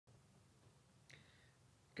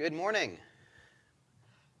Good morning.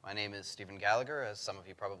 My name is Stephen Gallagher, as some of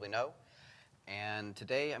you probably know, and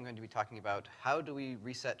today I'm going to be talking about how do we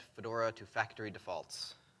reset Fedora to factory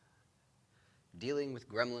defaults, dealing with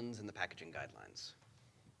gremlins in the packaging guidelines.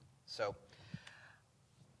 So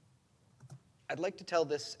I'd like to tell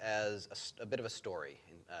this as a bit of a story,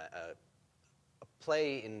 a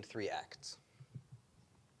play in 3 acts.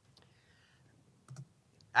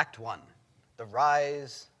 Act 1, the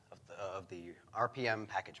rise of the RPM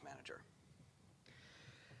package manager.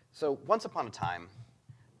 So once upon a time,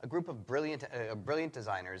 a group of brilliant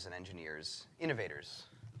designers and engineers, innovators,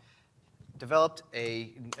 developed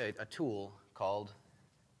a tool called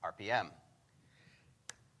RPM.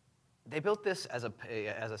 They built this as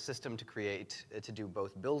a system to do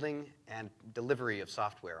both building and delivery of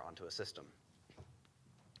software onto a system.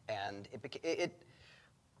 And it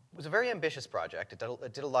was a very ambitious project. It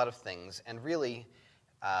did a lot of things, and really,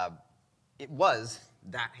 it was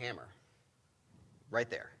that hammer, right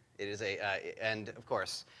there. It is and of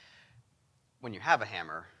course, when you have a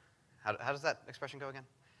hammer, how does that expression go again?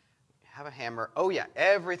 You have a hammer. Oh yeah,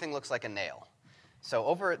 everything looks like a nail.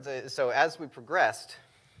 So so as we progressed,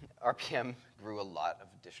 RPM grew a lot of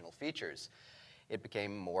additional features. It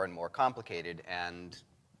became more and more complicated, and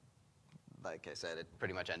like I said, it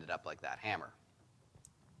pretty much ended up like that hammer.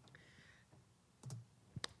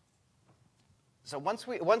 So once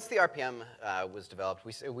the RPM was developed,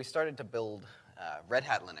 we started to build Red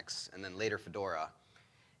Hat Linux and then later Fedora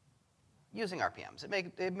using RPMs.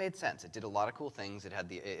 It made sense. It did a lot of cool things. It had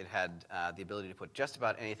the ability to put just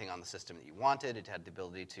about anything on the system that you wanted. It had the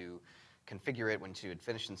ability to configure it once you had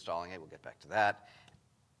finished installing it. We'll get back to that.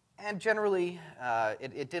 And generally,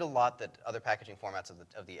 it did a lot that other packaging formats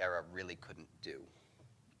of the era really couldn't do.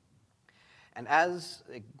 And as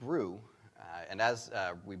it grew, and as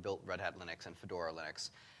we built Red Hat Linux and Fedora Linux,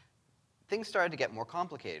 things started to get more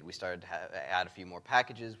complicated. We started to add a few more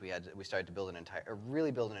packages. We started to really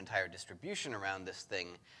build an entire distribution around this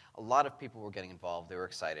thing. A lot of people were getting involved. They were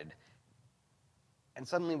excited, and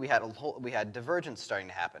suddenly we had divergence starting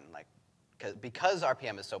to happen. Like because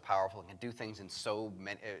RPM is so powerful and can do things in so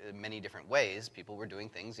many different ways, people were doing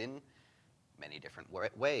things in many different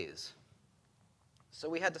ways. So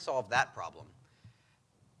we had to solve that problem.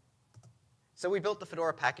 So we built the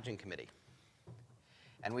Fedora Packaging Committee.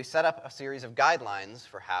 And we set up a series of guidelines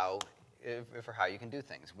for how you can do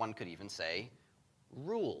things. One could even say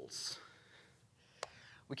rules.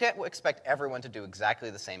 We can't expect everyone to do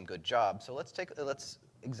exactly the same good job, so let's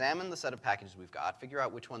examine the set of packages we've got, figure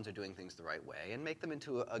out which ones are doing things the right way, and make them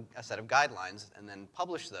into a set of guidelines, and then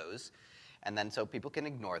publish those, and then so people can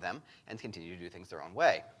ignore them and continue to do things their own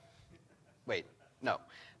way. Wait, no.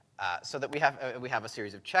 So that we have a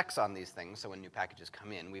series of checks on these things. So when new packages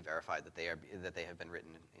come in, we verify that they have been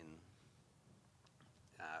written in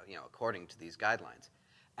according to these guidelines.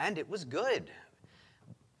 And it was good.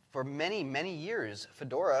 For many years,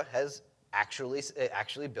 Fedora has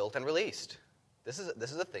actually built and released. This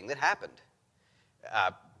is a thing that happened,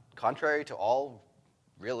 contrary to all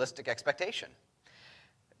realistic expectation.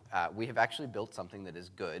 We have actually built something that is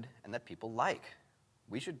good and that people like.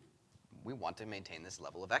 We want to maintain this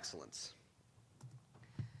level of excellence.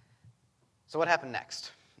 So what happened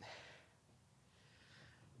next?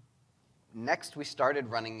 Next, we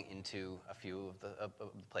started running into a few of the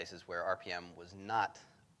places where RPM was not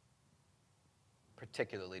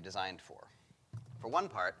particularly designed for. For one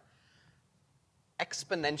part,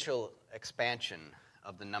 exponential expansion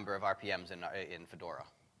of the number of RPMs in Fedora.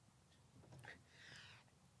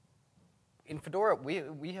 In Fedora,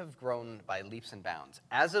 we have grown by leaps and bounds.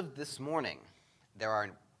 As of this morning, there are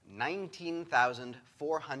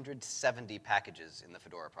 19,470 packages in the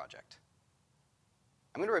Fedora project.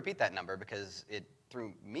 I'm going to repeat that number because it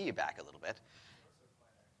threw me back a little bit.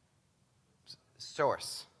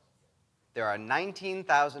 Source. There are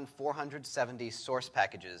 19,470 source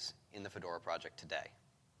packages in the Fedora project today.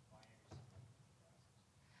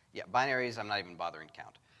 Yeah, binaries I'm not even bothering to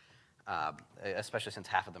count, especially since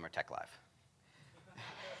half of them are TechLive.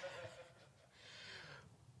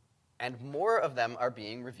 And more of them are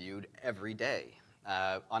being reviewed every day.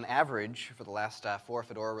 On average, for the last 4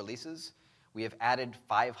 Fedora releases, we have added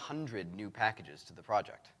 500 new packages to the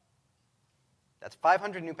project. That's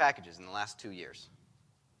 500 new packages in the last 2 years.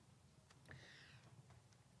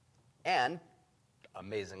 And,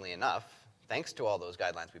 amazingly enough, thanks to all those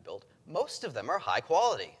guidelines we built, most of them are high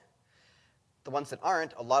quality. The ones that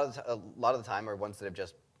aren't, a lot of the time, are ones that have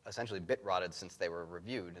just essentially bit-rotted since they were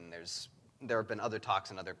reviewed, and there have been other talks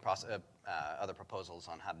and other proposals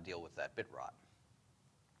on how to deal with that bit rot.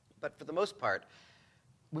 But for the most part,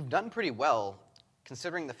 we've done pretty well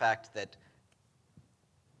considering the fact that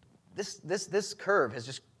this curve has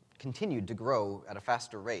just continued to grow at a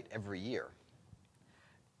faster rate every year.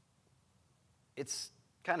 It's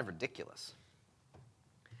kind of ridiculous.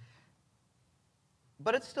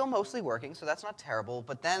 But it's still mostly working, so that's not terrible.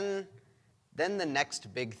 But then the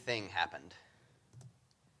next big thing happened.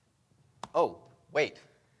 Oh, wait.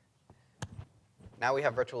 Now we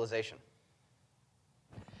have virtualization.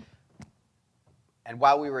 And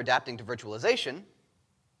while we were adapting to virtualization,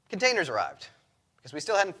 containers arrived. Because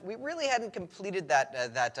we really hadn't completed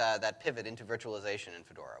that pivot into virtualization in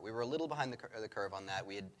Fedora. We were a little behind the curve on that.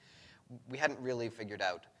 We hadn't really figured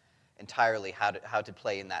out entirely how to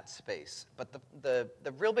play in that space. But the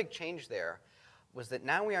real big change there was that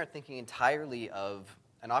now we aren't thinking entirely of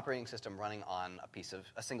an operating system running on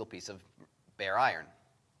a single piece of bare iron.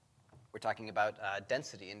 We're talking about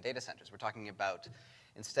density in data centers. We're talking about,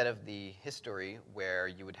 instead of the history where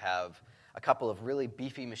you would have a couple of really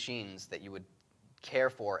beefy machines that you would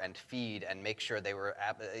care for and feed and make sure they were,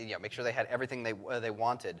 make sure they had everything they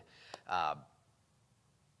wanted.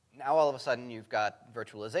 Now all of a sudden you've got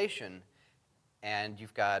virtualization, and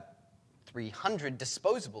you've got 300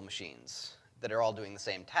 disposable machines that are all doing the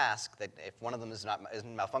same task. That if one of them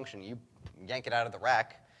isn't malfunctioning, you yank it out of the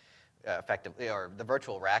rack, effectively, or the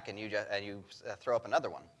virtual rack, and you throw up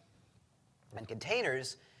another one. And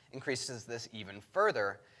containers increases this even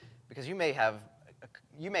further, because you may have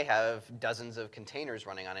dozens of containers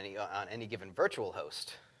running on any given virtual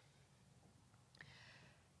host.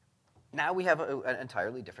 Now we have an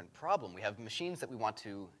entirely different problem. We have machines that we want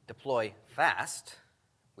to deploy fast.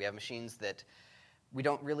 We have machines that we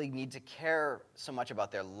don't really need to care so much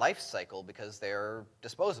about their life cycle because they're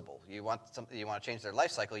disposable. You want to change their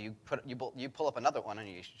life cycle, you pull up another one and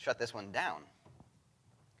you shut this one down.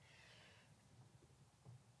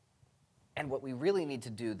 And what we really need to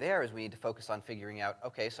do there is we need to focus on figuring out,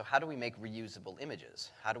 okay, so how do we make reusable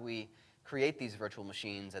images? How do we create these virtual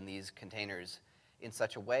machines and these containers in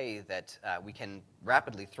such a way that we can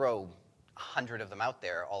rapidly throw 100 of them out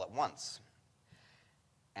there all at once?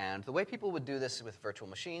 And the way people would do this with virtual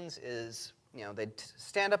machines is, they'd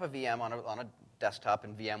stand up a VM on a desktop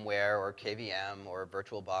in VMware or KVM or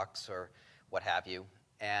VirtualBox or what have you,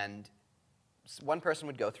 and one person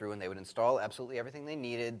would go through and they would install absolutely everything they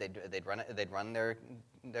needed. They'd run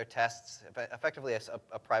their tests, effectively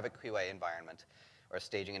a private QA environment or a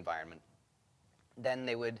staging environment. Then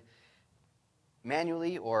they would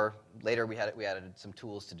manually, or later we added some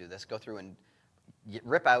tools to do this, go through and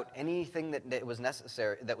rip out anything that was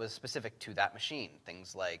necessary, that was specific to that machine.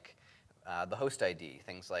 Things like the host ID,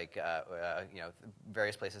 things like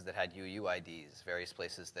various places that had UUIDs, various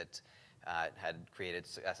places that had created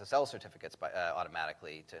SSL certificates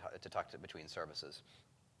automatically to talk between services.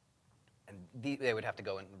 And they would have to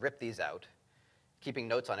go and rip these out, keeping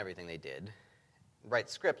notes on everything they did, write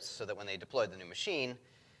scripts so that when they deployed the new machine,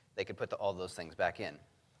 they could put all those things back in.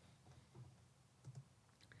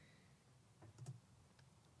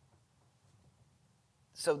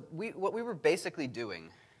 So what we were basically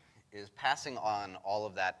doing is passing on all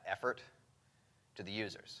of that effort to the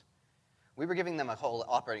users. We were giving them a whole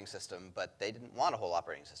operating system, but they didn't want a whole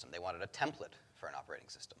operating system. They wanted a template for an operating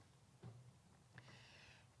system.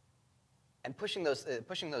 And pushing those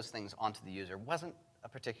things onto the user wasn't a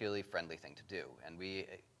particularly friendly thing to do. And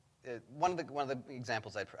one of the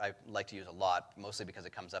examples I like to use a lot, mostly because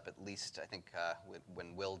it comes up at least, I think,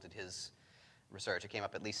 when Will did his research, it came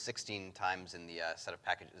up at least 16 times in the set of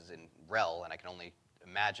packages in RHEL, and I can only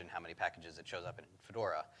imagine how many packages it shows up in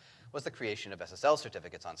Fedora, was the creation of SSL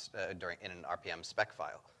certificates in an RPM spec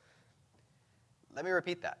file. Let me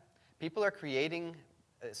repeat that. People are creating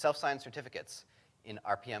self-signed certificates in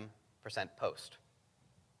RPM %post.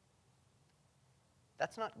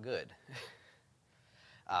 That's not good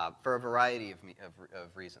for a variety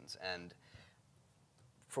of reasons. And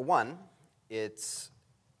for one, if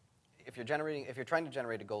you're trying to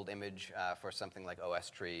generate a gold image for something like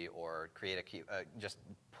OSTree, or just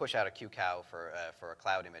push out a QCOW for a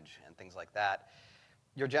cloud image and things like that,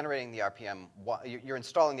 you're generating the RPM. You're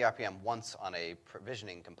installing the RPM once on a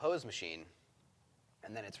provisioning compose machine,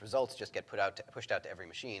 and then its results just get pushed out to every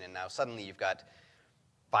machine. And now suddenly you've got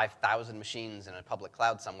 5,000 machines in a public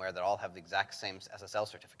cloud somewhere that all have the exact same SSL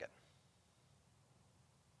certificate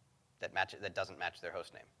that doesn't match their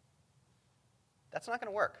host name. That's not going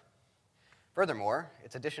to work. Furthermore,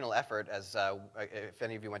 it's additional effort, as if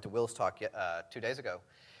any of you went to Will's talk 2 days ago,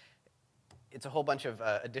 it's a whole bunch of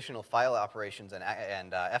additional file operations and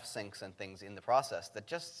fsyncs and things in the process that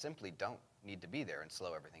just simply don't need to be there and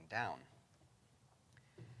slow everything down.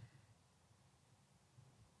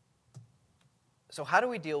 So how do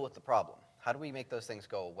we deal with the problem? How do we make those things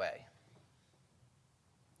go away?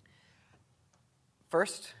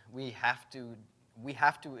 First, we have to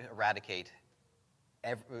eradicate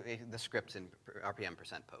the scripts in RPM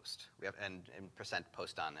 %post. We have and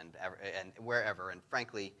 %post on and wherever. And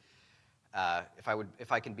frankly, if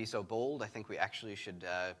I can be so bold, I think we actually should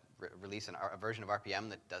release a version of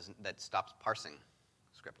RPM that stops parsing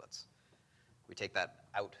scriptlets. We take that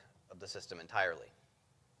out of the system entirely.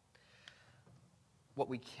 What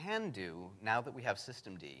we can do now that we have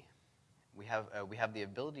systemd, we have the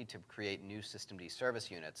ability to create new systemd service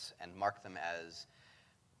units and mark them as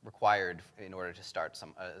required in order to start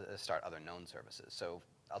other known services. So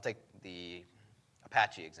I'll take the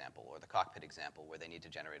Apache example or the Cockpit example where they need to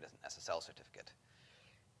generate an SSL certificate.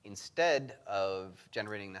 Instead of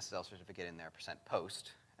generating an SSL certificate in their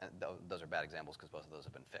 %post, and those are bad examples because both of those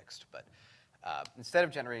have been fixed, but instead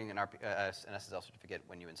of generating an SSL certificate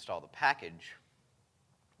when you install the package,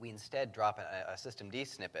 we instead drop a systemd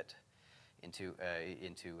snippet into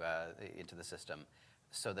the system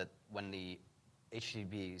so that when the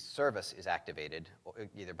HTTP service is activated,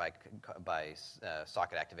 either by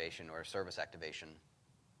socket activation or service activation,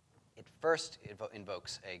 it first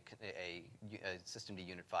invokes a systemd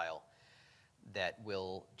unit file that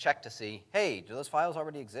will check to see, hey, do those files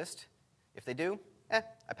already exist? If they do,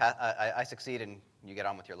 I succeed and you get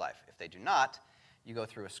on with your life. If they do not, you go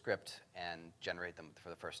through a script and generate them for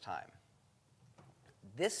the first time.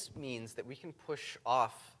 This means that we can push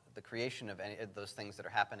off the creation of any of those things that are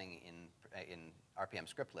happening in RPM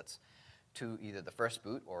scriptlets to either the first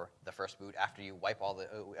boot or the first boot after you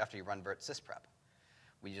after you run virt sysprep.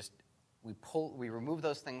 We remove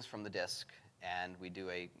those things from the disk and we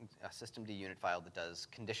do a systemd unit file that does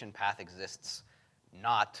condition path exists,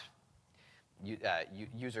 not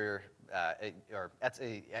user or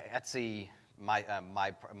etc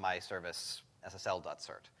my service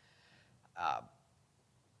ssl.cert.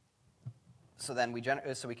 So then we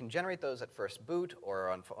can generate those at first boot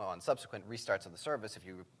or on subsequent restarts of the service if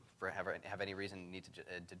you have any reason need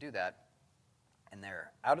to do that. And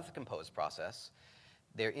they're out of the compose process.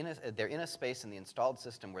 They're in a space in the installed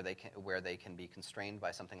system where they can be constrained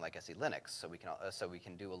by something like SE Linux. So we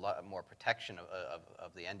can do a lot more protection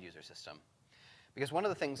of the end user system. Because one of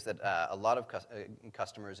the things that a lot of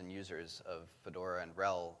customers and users of Fedora and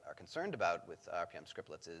RHEL are concerned about with RPM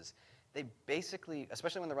scriptlets is they basically,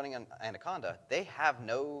 especially when they're running on Anaconda, they have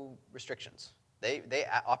no restrictions. They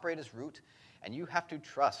operate as root, and you have to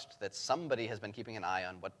trust that somebody has been keeping an eye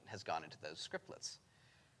on what has gone into those scriptlets.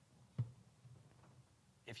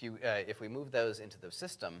 If we move those into the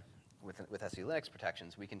system with SE Linux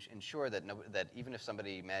protections, we can ensure that even if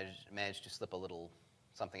somebody managed to slip a little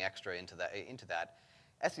something extra into that,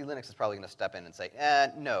 SE Linux is probably going to step in and say,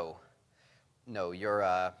 no,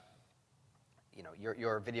 your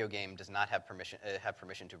video game does not have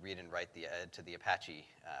permission to read and write to the Apache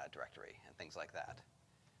directory and things like that.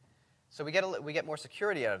 So we get more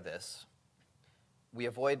security out of this. We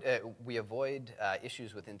avoid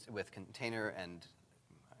issues with container and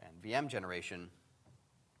VM generation,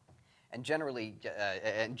 and generally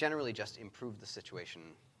just improve the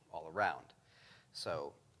situation all around.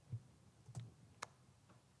 So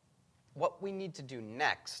what we need to do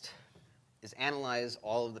next is analyze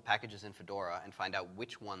all of the packages in Fedora and find out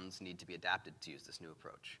which ones need to be adapted to use this new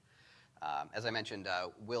approach. As I mentioned,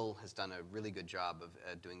 Will has done a really good job of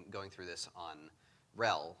going through this on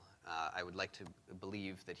RHEL. I would like to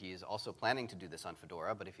believe that he is also planning to do this on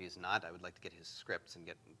Fedora, but if he is not, I would like to get his scripts and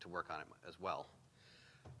get to work on it as well.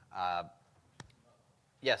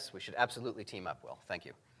 Yes, we should absolutely team up, Will. Thank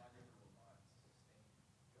you.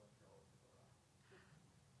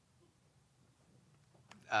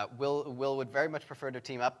 Will would very much prefer to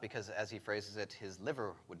team up because, as he phrases it, his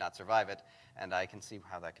liver would not survive it, and I can see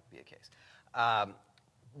how that could be a case.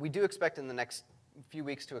 We do expect in the next few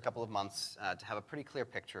weeks to a couple of months to have a pretty clear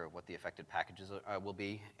picture of what the affected packages will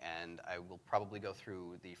be, and I will probably go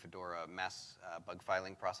through the Fedora mass bug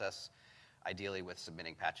filing process, ideally with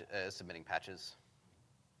submitting patches.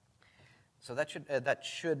 So that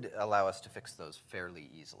should allow us to fix those fairly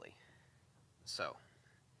easily. So,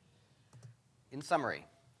 in summary,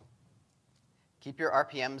 keep your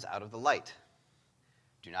RPMs out of the light.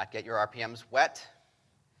 Do not get your RPMs wet.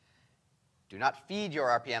 Do not feed your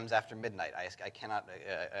RPMs after midnight. I cannot.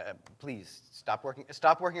 Please stop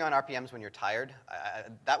working on RPMs when you're tired.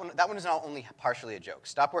 That one is not only partially a joke.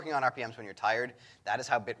 Stop working on RPMs when you're tired. That is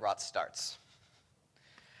how bit rot starts.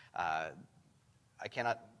 I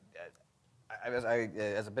cannot.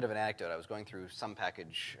 As a bit of an anecdote, I was going through some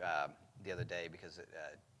package the other day because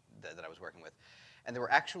that I was working with, and there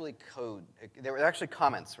were actually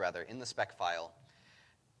comments rather in the spec file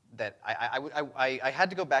that I had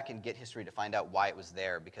to go back and get history to find out why it was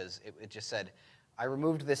there, because it just said, I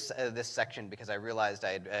removed this section because I realized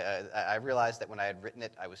I realized that when I had written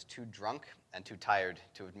it, I was too drunk and too tired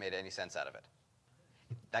to have made any sense out of it.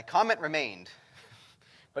 That comment remained,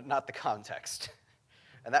 but not the context.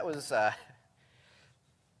 And that was,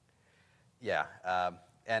 yeah.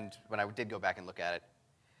 And when I did go back and look at it,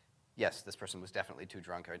 yes, this person was definitely too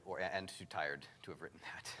drunk and too tired to have written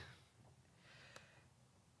that.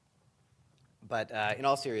 But in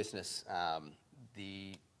all seriousness,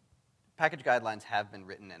 the package guidelines have been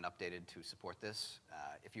written and updated to support this.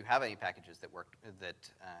 If you have any packages that work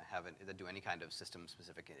that do any kind of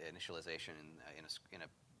system-specific initialization in a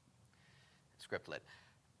scriptlet,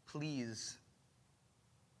 please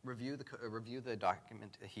review the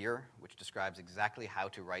document here, which describes exactly how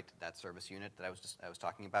to write that service unit that I was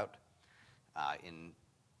talking about. In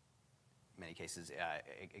many cases,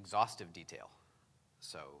 exhaustive detail.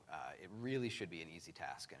 So it really should be an easy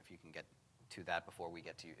task, and if you can get to that before we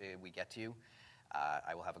get to you,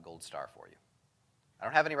 I will have a gold star for you. I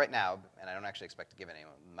don't have any right now, and I don't actually expect to give any of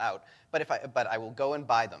them out. But I will go and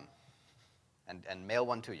buy them, and mail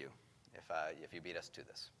one to you if you beat us to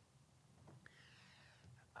this.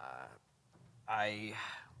 I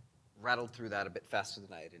rattled through that a bit faster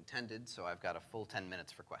than I had intended, so I've got a full 10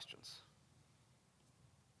 minutes for questions.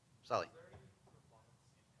 Sully.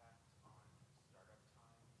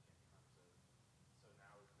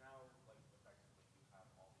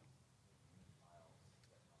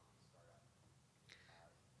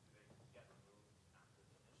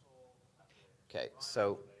 Okay,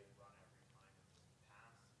 so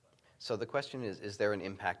the question is there an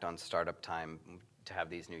impact on startup time to have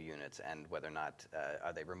these new units, and whether or not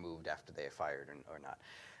are they removed after they are fired or not?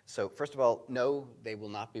 So first of all, no, they will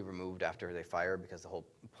not be removed after they fire, because the whole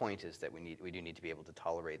point is that we do need to be able to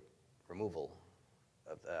tolerate removal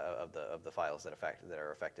of the files that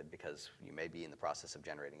are affected, because you may be in the process of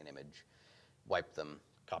generating an image, wipe them,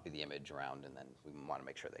 copy the image around, and then we want to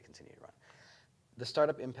make sure they continue to run. The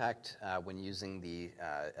startup impact when using the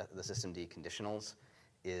systemd conditionals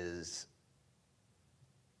is,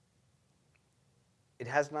 it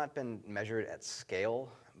has not been measured at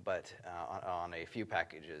scale, but on a few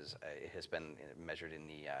packages it has been measured in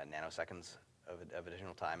the nanoseconds of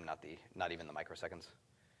additional time, not even the microseconds.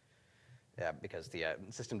 Yeah, because the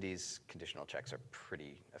systemd's conditional checks are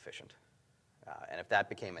pretty efficient, and if that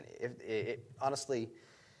became honestly,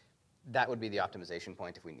 that would be the optimization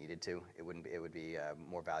point if we needed to. It would be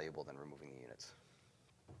more valuable than removing the units.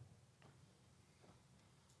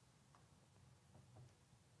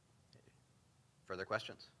 Further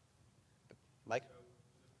questions? Mike? So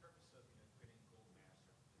the purpose of creating gold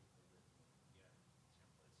master templates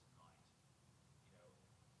not,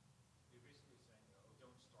 you're basically saying,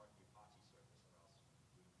 don't start the Apache service or else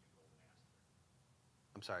you lose your gold master.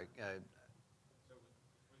 I'm sorry. So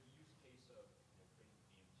for the use case of creating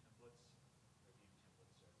VM templates, the VM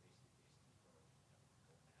templates are basically for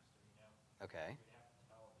gold master, Okay. You'd have to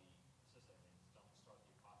tell the system don't start the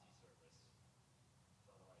Apache service,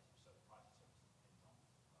 so otherwise you start the Apache service and don't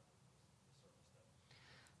the service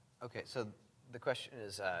that. Okay, so the question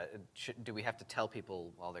is, do we have to tell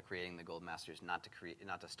people while they're creating the gold masters not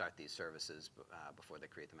to start these services before they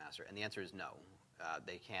create the master? And the answer is no.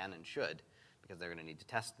 They can and should, because they're going to need to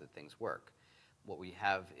test that things work. What we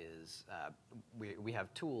have is we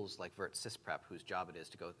have tools like virtsysprep, whose job it is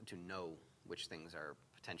to know which things are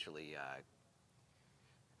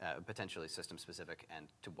potentially system specific, and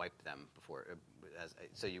to wipe them before.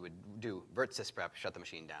 So you would do virtsysprep, shut the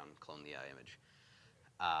machine down, clone the image.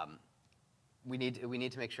 We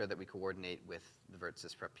need to make sure that we coordinate with the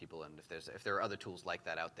virtsysprep people, and if there are other tools like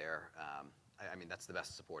that out there, I mean that's the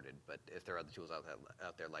best supported. But if there are other tools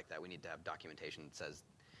out there like that, we need to have documentation that says,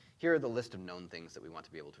 here are the list of known things that we want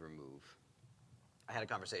to be able to remove. I had a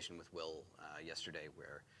conversation with Will yesterday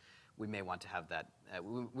where we may want to have that.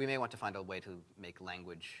 We may want to find a way to make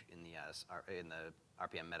language in the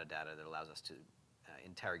RPM metadata that allows us to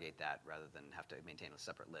interrogate that rather than have to maintain a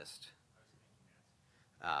separate list.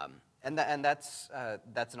 And that's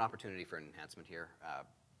an opportunity for an enhancement here.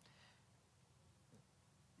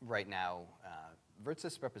 Right now,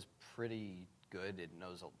 virtsysprep is pretty good. It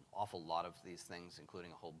knows an awful lot of these things,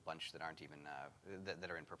 including a whole bunch that aren't even that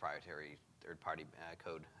are in proprietary third-party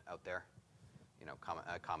code out there.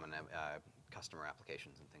 Common customer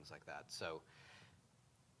applications and things like that. So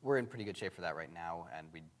we're in pretty good shape for that right now, and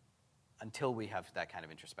until we have that kind of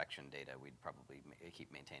introspection data, we'd probably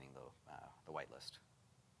keep maintaining the whitelist.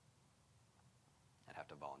 I'd have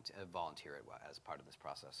to volunteer it as part of this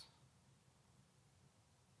process.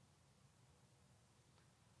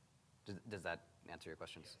 Does that answer your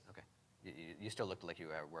questions? Yes. Okay. You still looked like you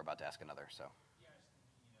were about to ask another, so. Yeah, I was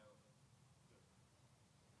thinking,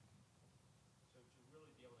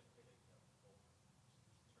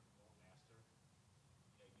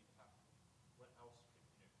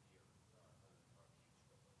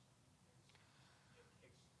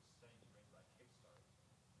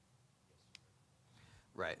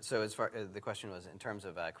 Right. So as far the question was, in terms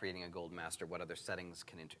of creating a gold master, what other settings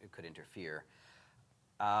could interfere?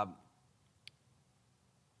 And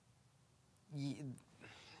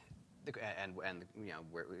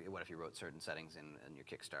what if you wrote certain settings in your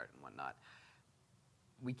Kickstart and whatnot?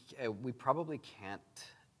 We probably can't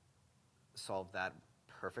solve that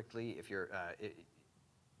perfectly. If you're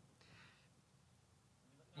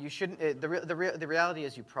you shouldn't. The reality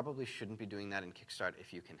is you probably shouldn't be doing that in Kickstart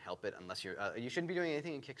if you can help it, unless you're. You shouldn't be doing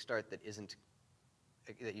anything in Kickstart that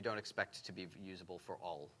you don't expect to be usable for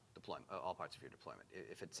all parts of your deployment.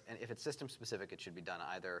 If it's system specific, it should be done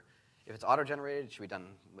either. If it's auto-generated, it should be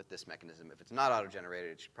done with this mechanism. If it's not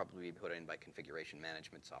auto-generated, it should probably be put in by configuration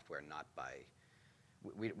management software, not by.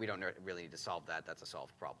 We don't really need to solve that. That's a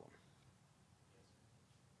solved problem.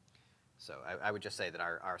 So I would just say that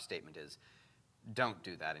our statement is, don't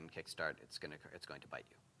do that in Kickstart. It's going to bite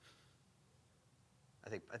you.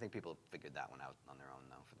 I think people figured that one out on their own,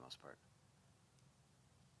 though, for the most part.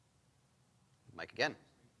 Mike again.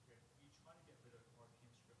 Are you trying to get rid of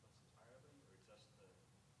RPM scriptlets entirely, or just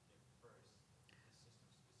the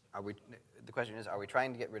system-specific? The question is, are we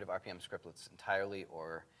trying to get rid of RPM scriptlets entirely,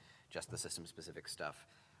 or just the system-specific stuff?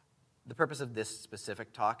 The purpose of this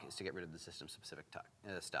specific talk is to get rid of the system-specific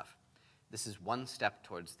stuff. This is one step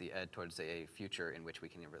towards a future in which we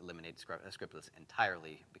can eliminate scriptlets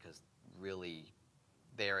entirely, because really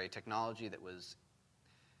they are a technology that was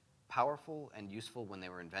powerful and useful when they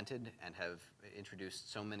were invented and have introduced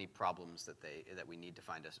so many problems that we need to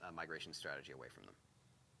find a migration strategy away from them.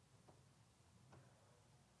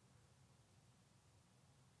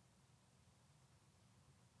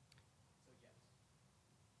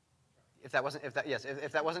 If that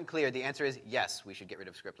wasn't clear, the answer is yes, we should get rid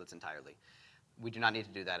of scriptlets entirely. We do not need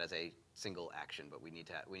to do that as a single action, but we need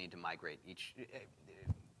to migrate each.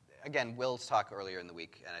 Again, Will's talk earlier in the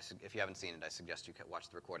week, and if you haven't seen it, I suggest you watch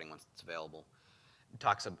the recording once it's available. It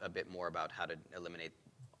talks a bit more about how to eliminate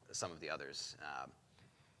some of the others.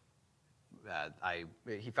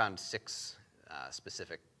 He found 6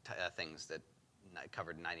 specific things that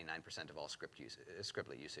covered 99% of all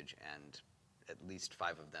scriptlet usage, and at least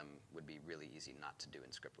 5 of them would be really easy not to do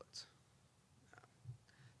in scriptlets.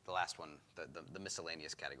 The last one, the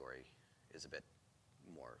miscellaneous category, is a bit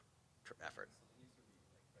more effort.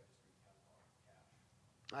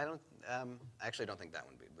 I actually don't think that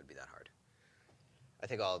one would be that hard. I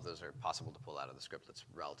think all of those are possible to pull out of the scriptlets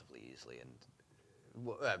relatively easily, and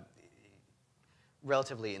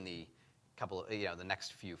relatively in the the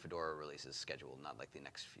next few Fedora releases scheduled, not like the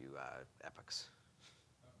next few epochs.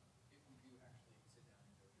 If we do actually sit down and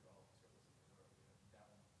go through all of the scriptlets in Fedora, that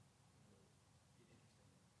one will be an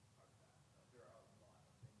interesting part of that. There are a lot of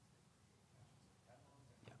things that create caches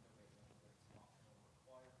and catalogs, and no way whether it's optional or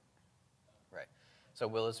required. Right. So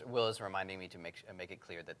Will is reminding me to make it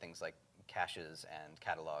clear that things like caches and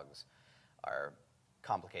catalogs are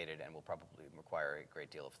complicated and will probably require a great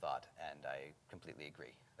deal of thought, and I completely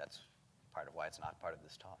agree. That's part of why it's not part of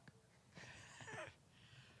this talk.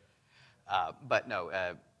 But no,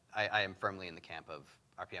 I am firmly in the camp of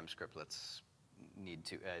RPM scriptlets need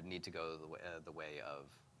to go the way of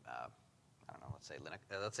I don't know, let's say Linux,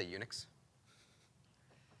 let's say Unix.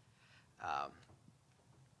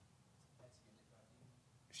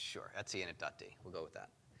 Sure, etcinit.d. We'll go with that.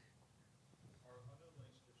 Are other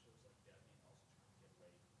Linux distros like Debian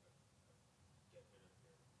also trying to get rid of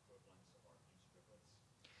their equivalents of RPM scriptlets?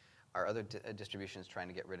 Are other distributions trying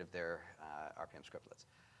to get rid of their RPM scriptlets?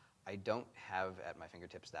 I don't have at my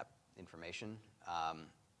fingertips that information.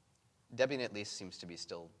 Debian at least seems to be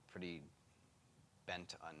still pretty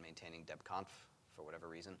bent on maintaining debconf for whatever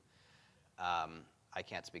reason. I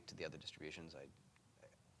can't speak to the other distributions.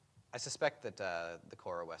 I suspect that the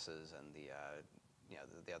core OSs and the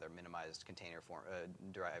other minimized container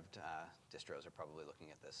derived distros are probably looking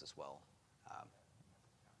at this as well.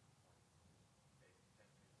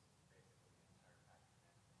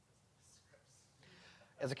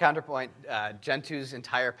 As a counterpoint, Gentoo's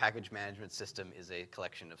entire package management system is a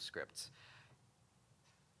collection of scripts.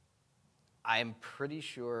 I'm pretty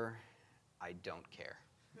sure I don't care.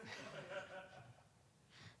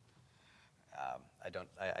 I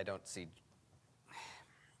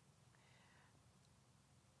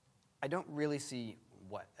don't really see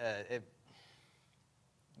what the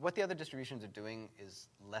other distributions are doing is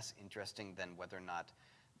less interesting than whether or not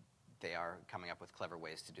they are coming up with clever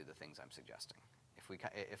ways to do the things I'm suggesting.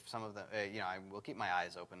 If some of them, I will keep my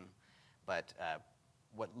eyes open, but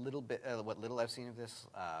what little I've seen of this,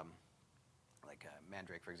 like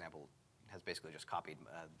Mandrake, for example, has basically just copied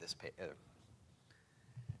this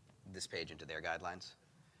page into their guidelines.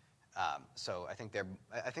 So I think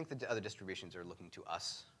the other distributions are looking to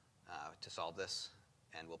us to solve this,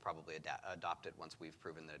 and we'll probably adopt it once we've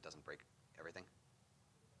proven that it doesn't break everything,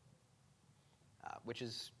 which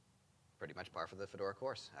is pretty much par for the Fedora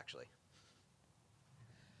course, actually.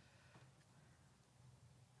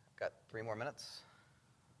 Got 3 more minutes.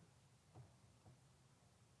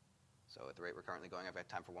 So at the rate we're currently going, I've got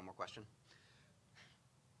time for one more question.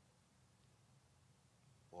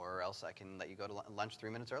 Or else I can let you go to lunch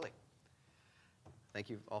 3 minutes early. Thank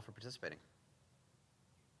you all for participating.